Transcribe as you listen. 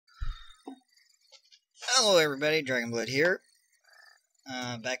Hello everybody, Dragonblood here.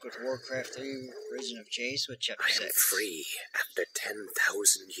 Back with Warcraft 3, Origin of Chase with Chapter 6. I am free after 10,000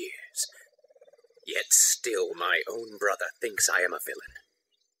 years. Yet still my own brother thinks I am a villain.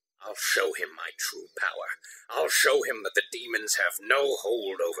 I'll show him my true power. I'll show him that the demons have no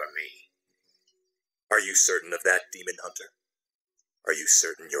hold over me. Are you certain of that, Demon Hunter? Are you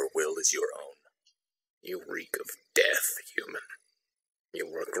certain your will is your own? You reek of death, human. You'll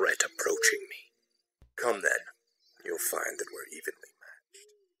regret approaching me. Come then, you'll find that we're evenly matched.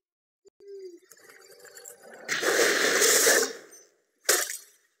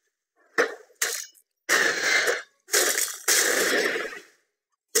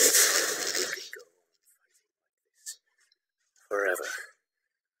 Forever.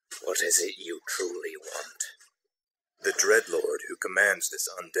 What is it you truly want? The Dreadlord who commands this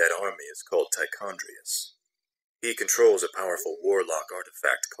undead army is called Tichondrius. He controls a powerful warlock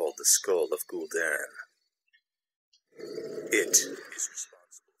artifact called the Skull of Gul'dan. It is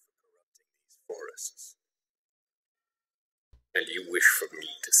responsible for corrupting these forests. And you wish for me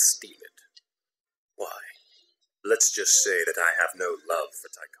to steal it? Why? Let's just say that I have no love for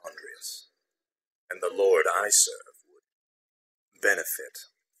Tichondrius, and the Lord I serve would benefit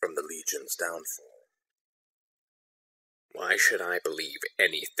from the Legion's downfall. Why should I believe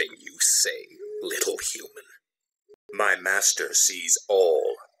anything you say, little human? My master sees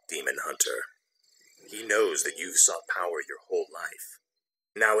all, Demon Hunter. He knows that you've sought power your whole life.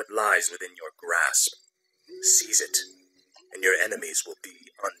 Now it lies within your grasp. Seize it, and your enemies will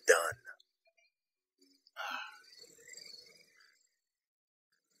be undone.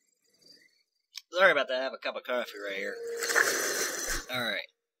 Sorry about that, I have a cup of coffee right here. Alright.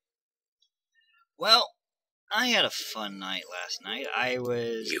 Well, I had a fun night last night. I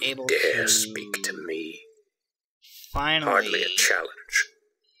was able to... You dare speak to me? Finally... Hardly a challenge.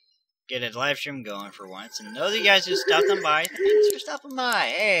 Get a live stream going for once, and those of you guys who stopped them by, thanks for stopping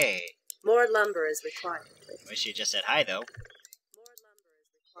by, hey! More lumber is required. Wish you just said hi, though. More lumber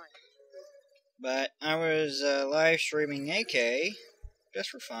is required. But I was live streaming AK, just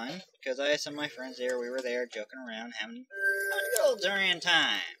for fun, because I had some of my friends there, we were there joking around, having a good old during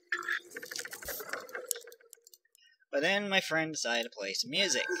time. But then my friend decided to play some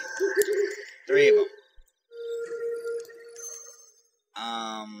music. 3 of them.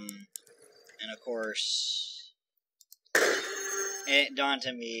 And of course, it dawned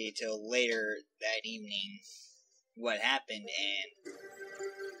on me till later that evening what happened, and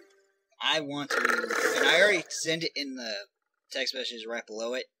I want to, and I already sent it in the text messages right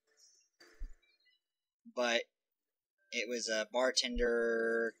below it, but it was a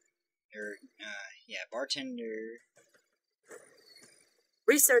bartender, bartender.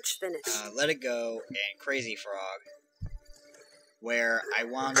 Research finished. Let It Go, and Crazy Frog, where I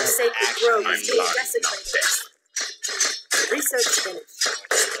wound up Sacred actually... groves being desecrated. Research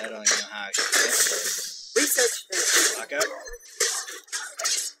finished. I don't even know how I should do this. Research finished. Lock up.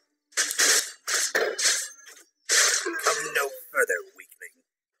 Come no further, weakling.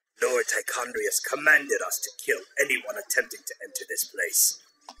 Lord Tichondrius commanded us to kill anyone attempting to enter this place,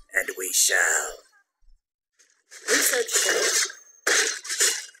 and we shall. Research finished.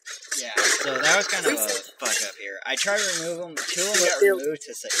 Yeah, so that was kind of a fuck up here. I tried to remove them. 2 of them got removed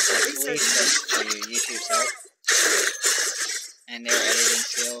to successfully thanks to YouTube's help. And their editing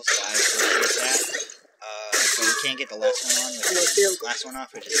skills, so I appreciate that. But we can't get the last one on, last one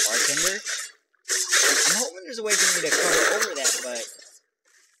off, which is Bartender. I'm hoping there's a way for me to cover over that, but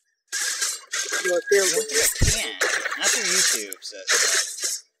I don't think I can. Not through YouTube, so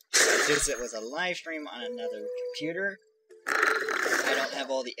since it was a live stream on another computer, I don't have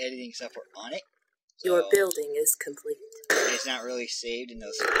all the editing software on it. So Your building is complete. it's not really saved in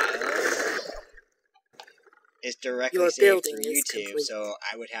those files. It's directly Your saved through building is YouTube, complete. so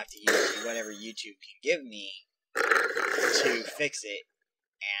I would have to use whatever YouTube can give me to fix it.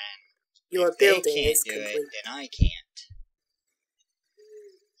 And Your if they building can't is do complete. it, then I can't.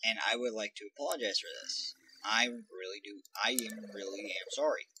 And I would like to apologize for this. I really am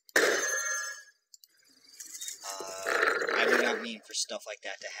sorry. I do not mean for stuff like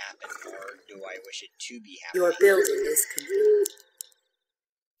that to happen, nor do I wish it to be happening. Your building is complete.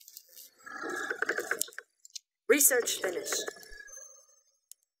 Research finished.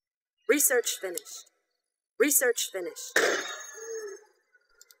 Research finished. Research finished.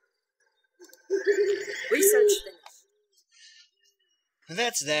 Research finished.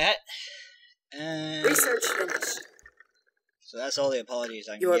 That's that. Research finished. So that's all the apologies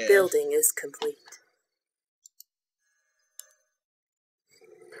I can Your give. building is complete. Okay,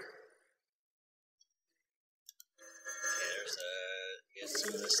 there's get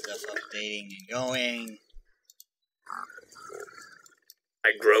some of this stuff updating and going.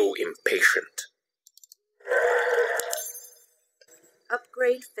 I grow impatient.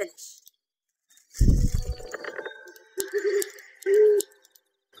 Upgrade finished.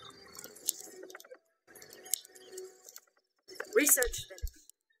 Research finished.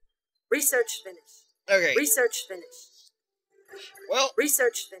 Research finished. Okay. Research finished. Well,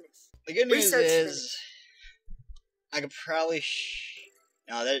 Research finished. the good news Research is finished. I could probably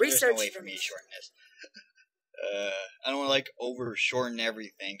no, there's no Research way for me to finished. shorten this. I don't want to like over shorten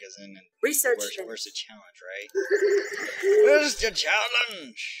everything, because then Research where's the finished. challenge, right? Where's the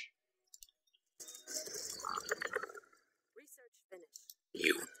challenge? Research finished.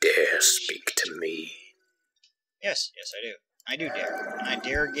 You dare speak to me? Yes, yes, I do. I do dare, and I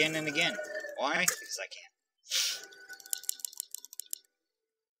dare again and again. Why? Because I can.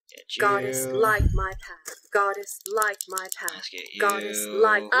 Get you. Goddess, light my path. Goddess, light my path. Let's get you. Goddess,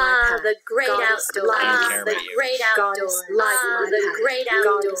 light my path. The great Goddess, outdoors. light I don't my care path. about you. Great Goddess, outdoors. light my The path. great Goddess,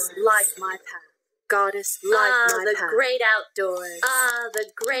 outdoors. light my path. Goddess, light my The path. great outdoors. The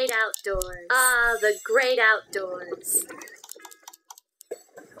great outdoors. The great outdoors.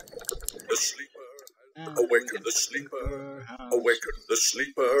 The sleeper Oh, has awakened. The sleeper awakened. The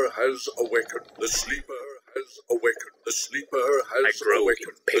sleeper has awakened. The sleeper has awakened. The sleeper I has grow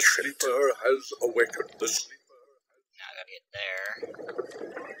awakened. The impatient. sleeper has awakened. The sleeper. Now I gotta get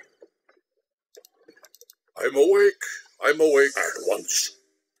there. I'm awake. I'm awake at once.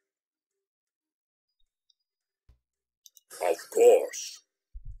 Of course.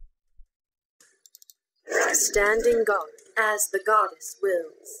 Standing guard as the goddess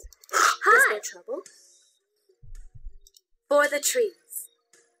wills. Is Hi. there trouble? For the trees.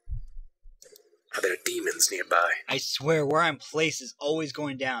 Are there demons nearby? I swear, where I'm placed is always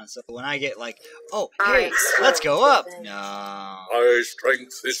going down. So when I get like, oh, I hey, swear let's go to up. revenge. No. My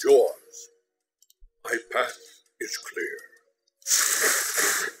strength is yours. My path is clear.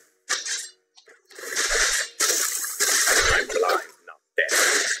 I'm blind, not deaf.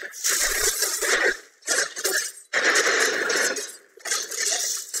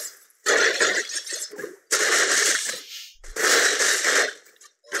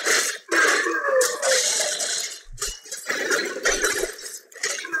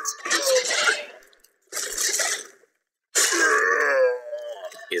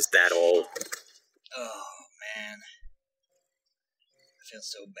 Is that all? Oh, man. I feel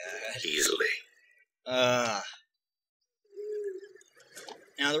so bad. Easily.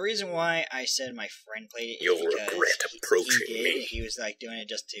 Now, the reason why I said my friend played it is You'll because regret approaching he did. me. He was, like, doing it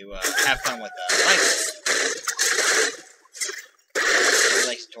just to have fun with the life. He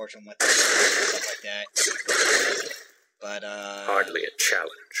likes to torture him with stuff like that. But, Hardly a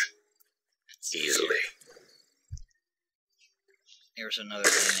challenge. Easily. There's another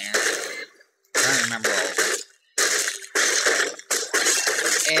thing there. I don't remember all of it.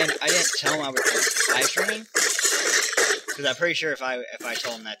 And I didn't tell him I was live streaming, because I'm pretty sure if I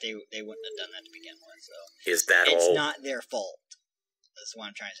told them that, they wouldn't have done that to begin with. So Is that it's all? not their fault. That's what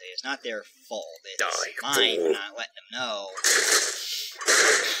I'm trying to say. It's not their fault. It's Die, mine for fool. not letting them know.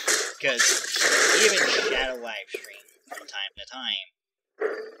 Because even Shadow live stream from time to time.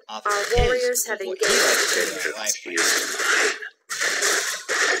 Off Our of his, warriors have of what engaged he likes to do on Vengeance live stream. is mine.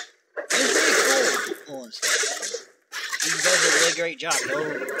 It's really cool and stuff. He does a really great job. He'll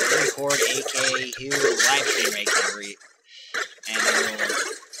record AK, he'll live stream AK, and he'll have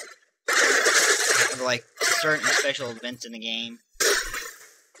like certain special events in the game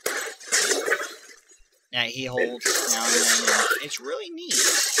that he holds now and then. And it's really neat.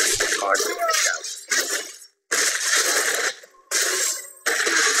 Hardly a challenge.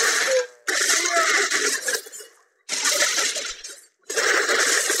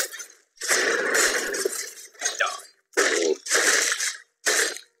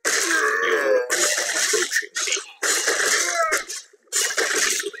 You're approaching me.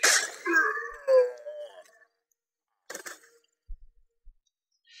 Easily.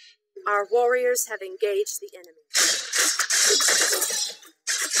 Our warriors have engaged the enemy.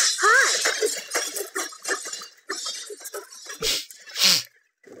 Hi!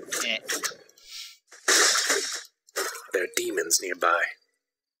 Yeah. There are demons nearby.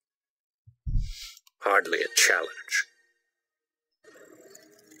 Hardly a challenge.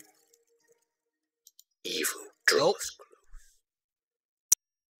 Evil draws close.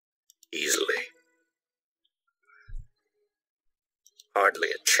 Easily. Hardly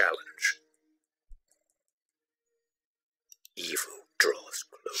a challenge. Evil draws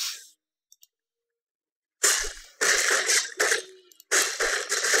close.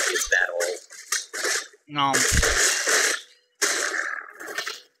 Is that all? No.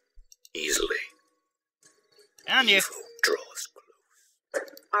 Easily. Found you. Evil draws close.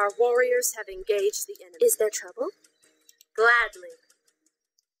 Our warriors have engaged the enemy. Is there trouble? Gladly.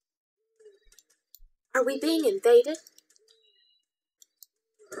 Are we being invaded?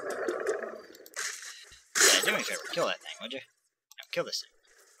 Yeah, do me a favor. Kill that thing, would you? No, kill this thing.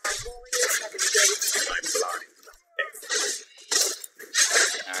 Our warriors have engaged the enemy. I'm blind.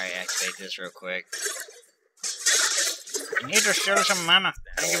 Alright, activate this real quick. I need to steal some mana.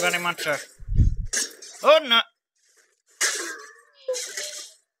 Thank you very much, sir. Oh, no!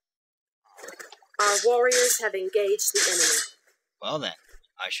 Our warriors have engaged the enemy. Well then,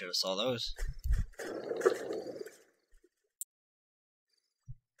 I should have saw those.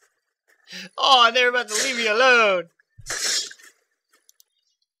 Oh, they're about to leave me alone!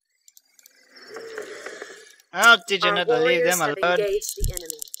 How did you Our not leave warriors them have alone? engaged the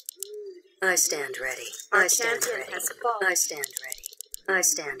enemy. I stand ready. Our I stand champion ready. has fallen. I stand ready. I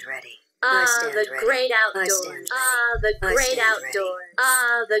stand ready. I Ah, stand the ready. great I outdoors. stand ready. Ah, the I great stand ready. outdoors.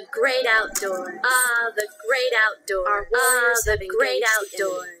 Ah, the great outdoors. Ah, the great outdoors. Our Ah, warriors the have great engaged the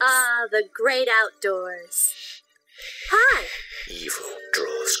outdoors. enemy. Ah, the great outdoors. Hi. Evil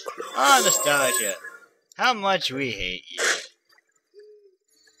draws close. Oh, Nostalgia. How much we hate you.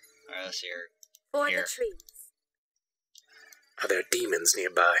 Alright, let's hear. For Here. the trees. Are there demons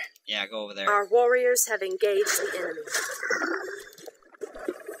nearby? Yeah, go over there. Our warriors have engaged the enemy.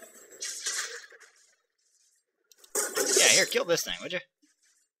 Yeah, here, kill this thing, would you?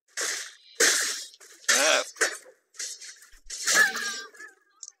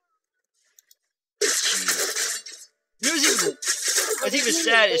 What's even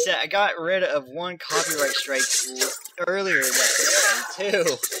sad is that I got rid of one copyright strike earlier that day, too.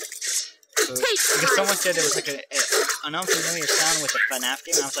 Because someone said there was like an unfamiliar sound with the FNAF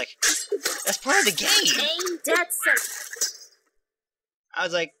game, and I was like, that's part of the game! Aim dead center. I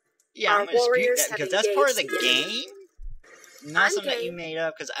was like, yeah, Our I'm gonna dispute warriors that have because that's part of the engaged the enemy. game, not I'm something that you game. made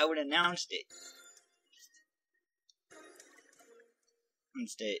up because I would have announced it.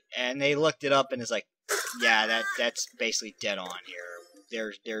 And they looked it up and it's like, yeah, that's basically dead on here.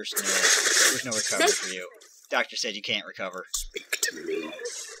 There's no recovery for you. Doctor said you can't recover. Speak to me.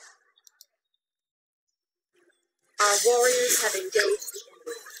 Our warriors have engaged the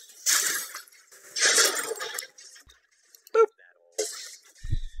enemy.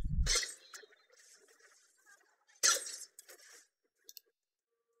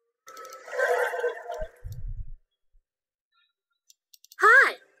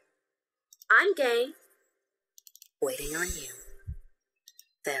 Hi. I'm game. Waiting on you.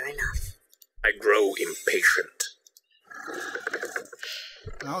 Fair enough. I grow impatient.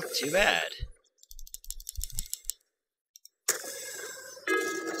 Oh, too bad.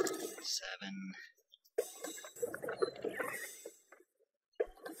 7.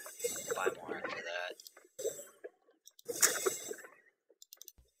 5 more after that.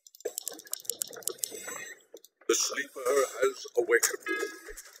 The sleeper has awakened.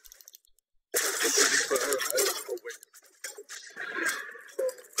 The sleeper has awakened.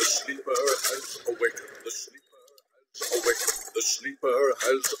 The sleeper has awakened. The sleeper has awakened. The sleeper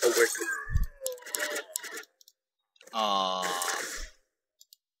has awakened. Aww.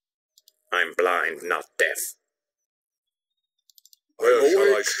 I'm blind, not deaf. Where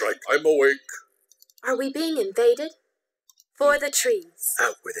shall I strike? I'm awake. Are we being invaded? For the trees.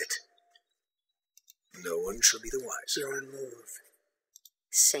 Out with it. No one shall be the wiser. Your move.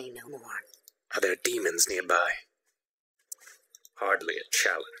 Say no more. Are there demons nearby? Hardly a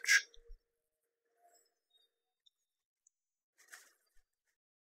challenge.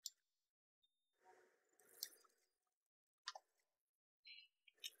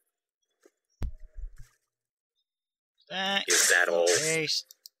 That Is that all?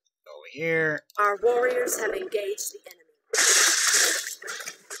 paste over here. Our warriors have engaged the enemy.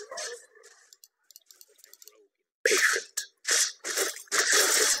 Patient.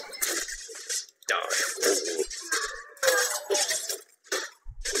 Die, fool.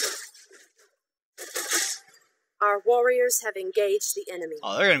 Our warriors have engaged the enemy.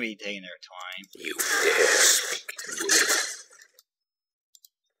 Oh, they're gonna be taking their time. You dare speak to me.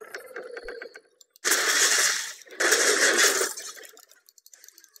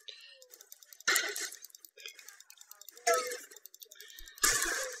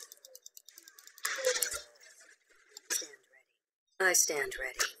 I stand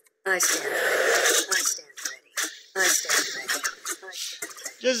ready. I stand ready. I stand ready. I stand ready. I stand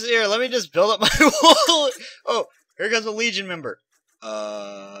ready. Just here, let me just build up my wall. Oh, here comes a Legion member.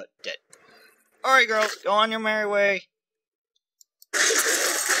 Dead. Alright, girls, go on your merry way.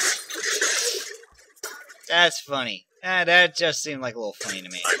 That's funny. That just seemed like a little funny to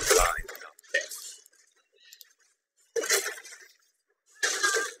me. I'm blind, not deaf.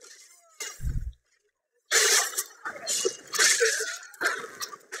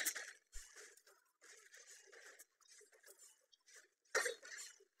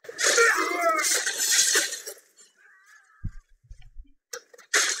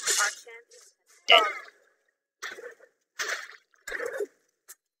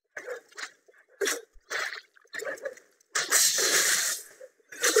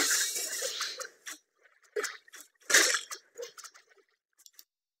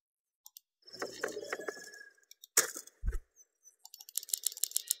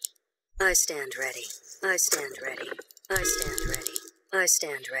 I stand ready. I stand ready. I stand ready. I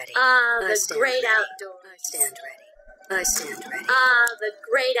stand ready. The stand great ready. outdoors. I stand ready. I stand ready. The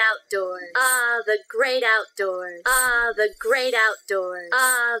great outdoors. The great outdoors. The great outdoors.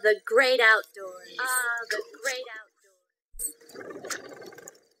 The great outdoors. The great outdoors.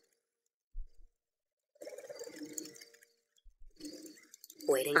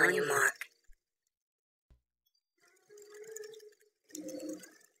 Waiting on your mark.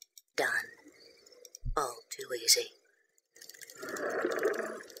 Done. All too easy.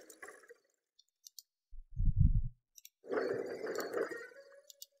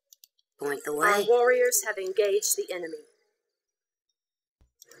 Point the way. Our warriors have engaged the enemy.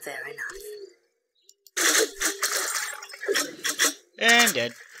 Fair enough. And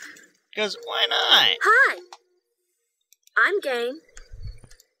dead. Because why not? Hi. I'm game.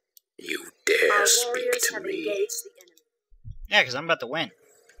 You dare Our speak warriors to have me? engaged the enemy. Yeah, because I'm about to win.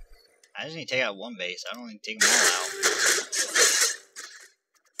 I just need to take out one base. I don't need to take them all out.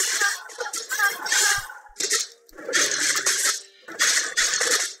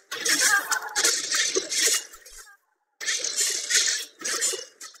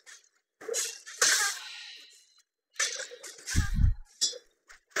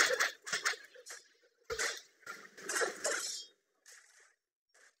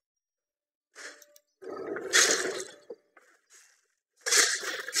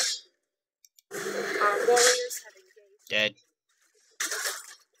 Our warriors have engaged. Dead.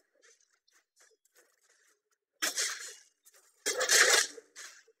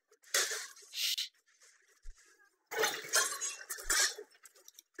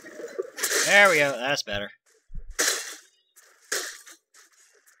 There we go. That's better.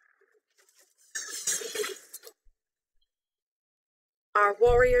 Our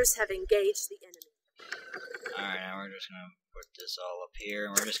warriors have engaged the enemy. Alright, now we're just gonna put this all up here,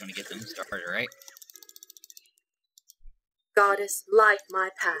 and we're just gonna get them started, right? Goddess, light my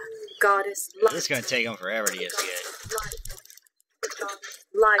path. Goddess, light. This is gonna take them forever to get good.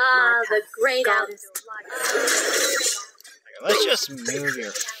 Light my The path. great Goddess, outdoors. Let's just move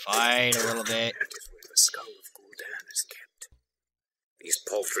your fight a little bit. That is where the skull of Gul'dan is kept. These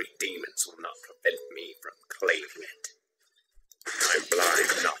paltry demons will not prevent me from claiming it. I'm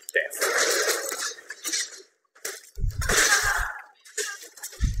blind, not deaf.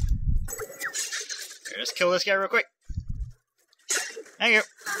 Here, let's kill this guy real quick. Thank you.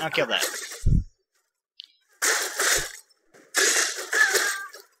 I'll kill that.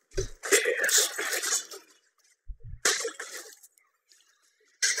 Yes.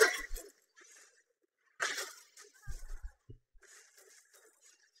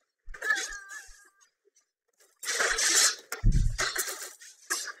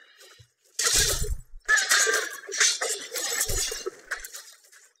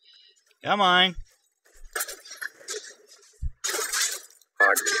 Come on.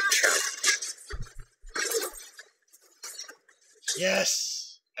 Hardly a challenge.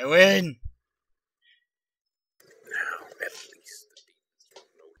 Yes! I win! Now, at least the demons will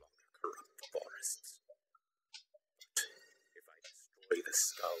no longer corrupt the forests. But if I destroy the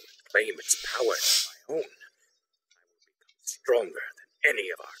skull and claim its power as my own, I will become stronger than any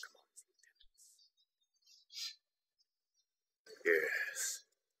of Archimon's lieutenants. Yes,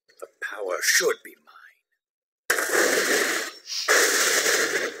 the power should be mine.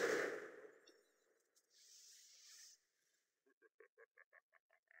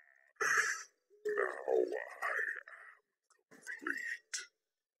 Now I am complete.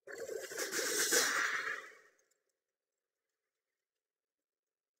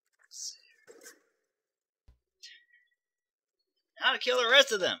 How to kill the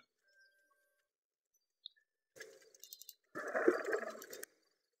rest of them?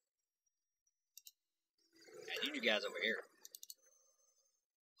 I need you guys over here.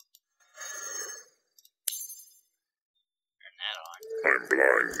 Turn that on. I'm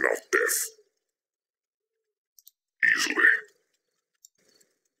blind, not deaf. Easily.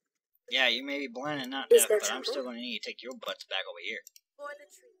 Yeah, you may be blind and not Is deaf, there but I'm trouble? still going to need to take your butts back over here. For the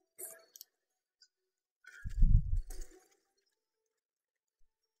trees.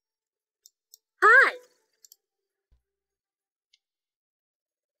 Hi.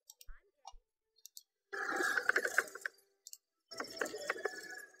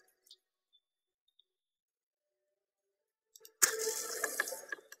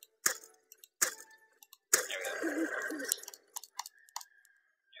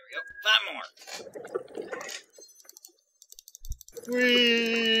 There we go. 5 more.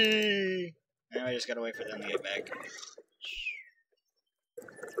 Whee! Now I just gotta wait for them to get back.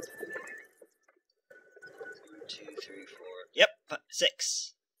 2, 3, 4. Yep,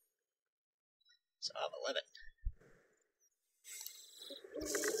 6. So I'll have 11.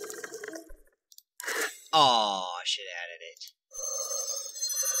 Oh, I should have added it.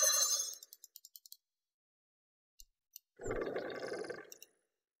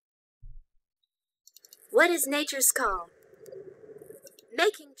 What is nature's call?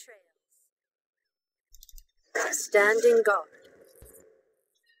 Making trails. Standing guard.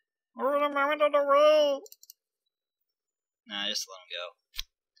 Nah, just let him go.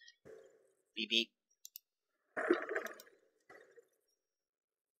 Beep beep.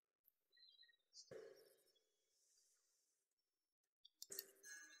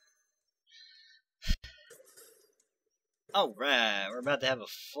 Oh, right. We're about to have a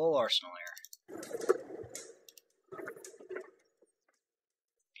full arsenal here.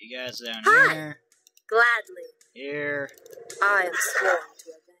 You guys down Hi. here. Gladly. Here. I am sworn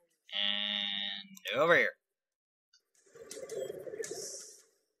to avenge. And over here.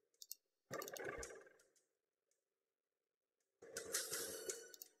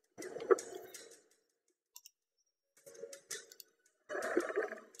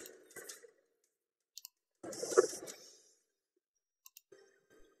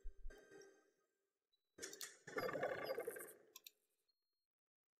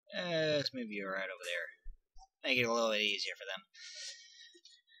 Let's move you right over there. Make it a little bit easier for them.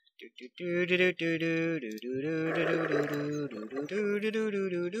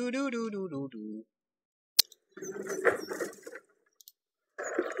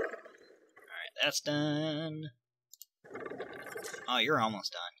 Alright, that's done. Oh, you're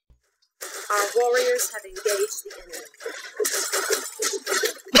almost done. Our warriors have engaged the enemy.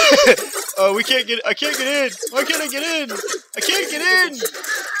 Oh, I can't get in! Why can't I get in? I can't get in!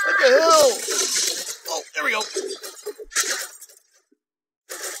 What the hell? Oh, there we go.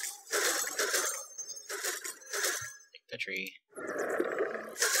 Take the tree.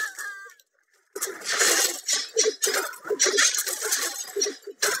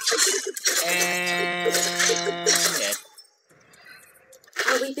 And dead.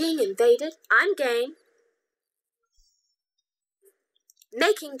 Are we being invaded? I'm game.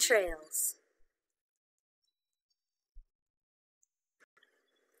 Making trails.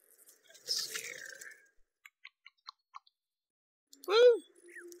 Let's see here. Woo!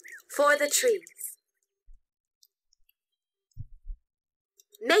 For the trees.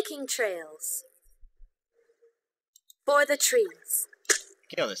 Making trails. For the trees.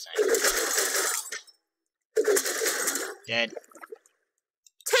 Kill this thing. Dead.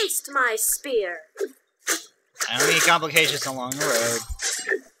 Taste my spear. I don't need complications along the road.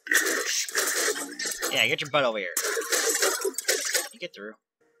 Yeah, get your butt over here. You get through.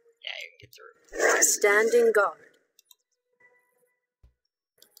 Yeah, you can get through. Standing guard.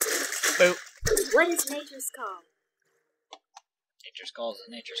 Boop. What is nature's call? Nature's call is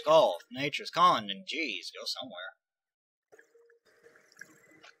nature's call. If nature's calling, then geez, go somewhere.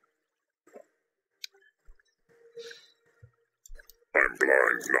 I'm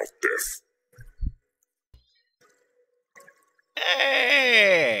blind, not deaf.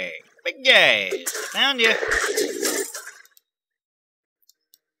 Hey! Big guys! Found you!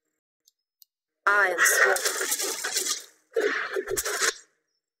 I am sworn.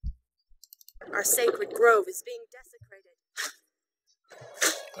 Our sacred grove is being desecrated.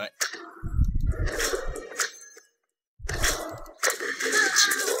 What?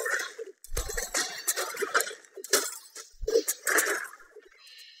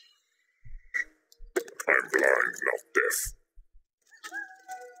 I'm blind, not deaf.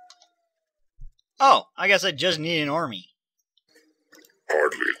 Oh, I guess I just need an army.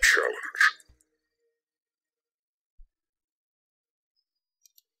 Hardly a challenge.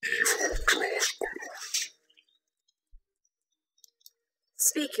 Evil draws close.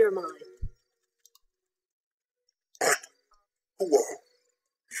 Speak your mind. Who are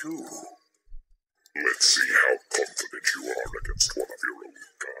you? Let's see how confident you are against one of your own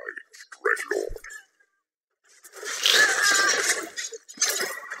kind, Dreadlord.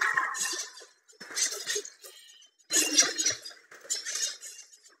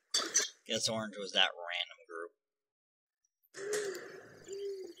 Guess Orange was that random group.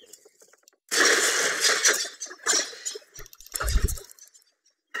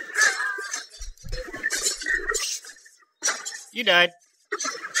 You died.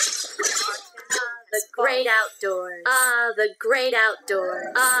 The great outdoors. Ah, the great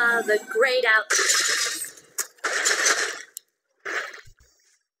outdoors. Ah, the great outdoors.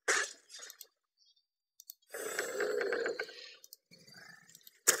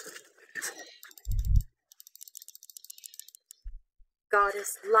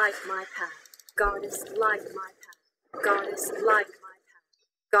 Goddess, light my path. Goddess, light my path. Goddess, light my path.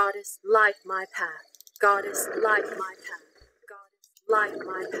 Goddess, light my path. Goddess, light my path. Goddess, light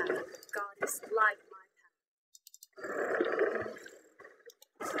my path. Goddess, light my path.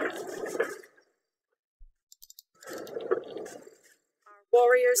 Our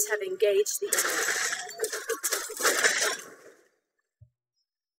warriors have engaged the enemy.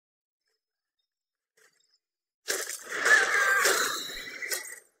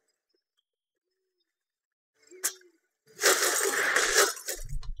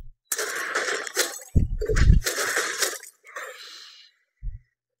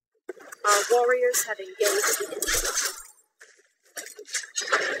 Our warriors have engaged the enemy.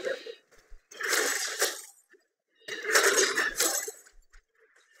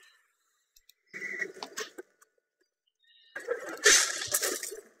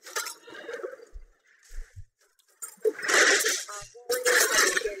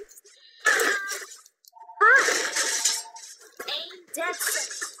 Dead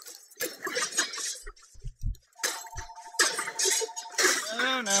center.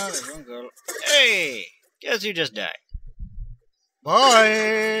 Oh no, there's one girl. Hey! Guess who just died?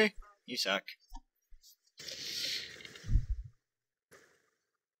 Bye! You suck.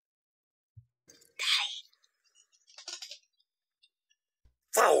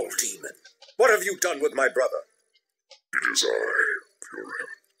 Foul demon! What have you done with my brother? It is I, Fury.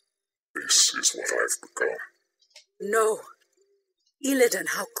 This is what I've become. No. Illidan,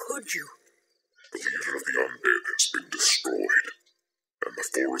 how could you? The leader of the undead has been destroyed, and the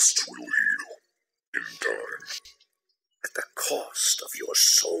forests will heal in time. At the cost of your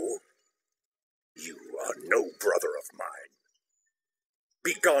soul? You are no brother of mine.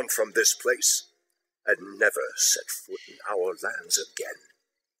 Be gone from this place, and never set foot in our lands again.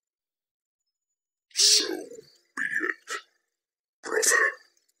 So be it, brother.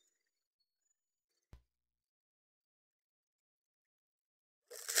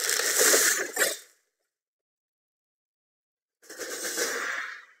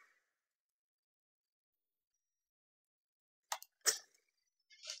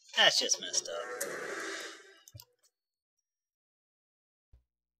 That's just messed up.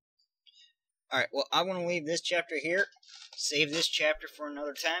 Alright, well, I want to leave this chapter here. Save this chapter for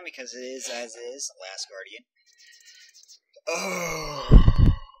another time because it is as is. Last Guardian. Oh.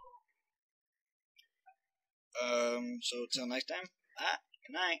 So till next time.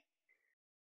 Good night.